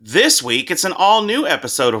This week, it's an all new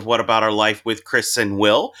episode of What About Our Life with Chris and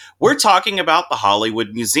Will. We're talking about the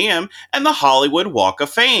Hollywood Museum and the Hollywood Walk of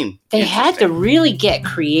Fame. They had to really get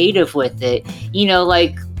creative with it. You know,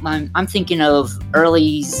 like I'm thinking of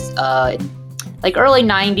early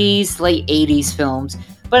 90s, late 80s films.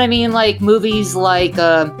 But I mean, like movies like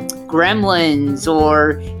Gremlins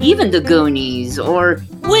or even The Goonies, or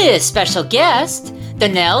with special guest,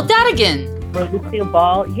 Danelle Dadigan. Where Lucille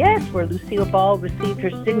Ball received her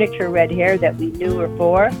signature red hair that we knew her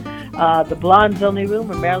for. The Blondes Only Room,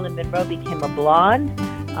 where Marilyn Monroe became a blonde.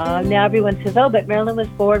 Now everyone says, oh, but Marilyn was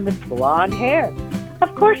born with blonde hair.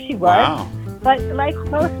 Of course she was. Wow. But like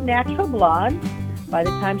most natural blondes, by the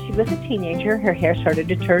time she was a teenager, her hair started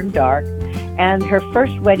to turn dark. And her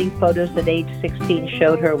first wedding photos at age 16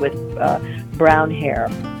 showed her with brown hair.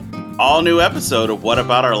 All new episode of What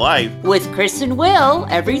About Our Life with Chris and Will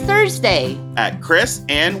every Thursday at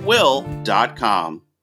chrisandwill.com.